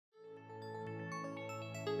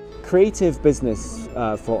Creative business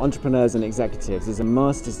for entrepreneurs and executives is a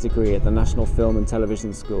master's degree at the National Film and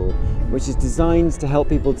Television School, which is designed to help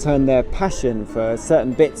people turn their passion for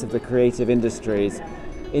certain bits of the creative industries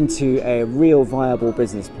into a real viable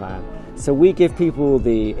business plan. So we give people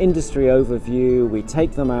the industry overview, we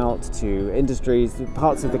take them out to industries,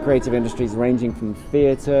 parts of the creative industries ranging from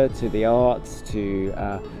theatre to the arts to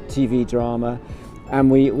TV drama. And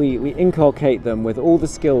we inculcate them with all the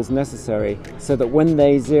skills necessary so that when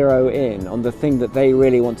they zero in on the thing that they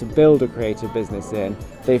really want to build a creative business in,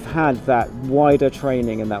 they've had that wider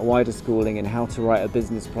training and that wider schooling in how to write a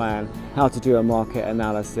business plan, how to do a market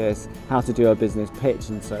analysis, how to do a business pitch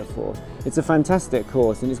and so forth. It's a fantastic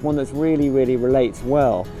course, and it's one that really relates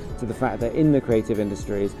well to the fact that in the creative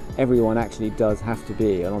industries, everyone actually does have to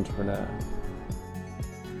be an entrepreneur.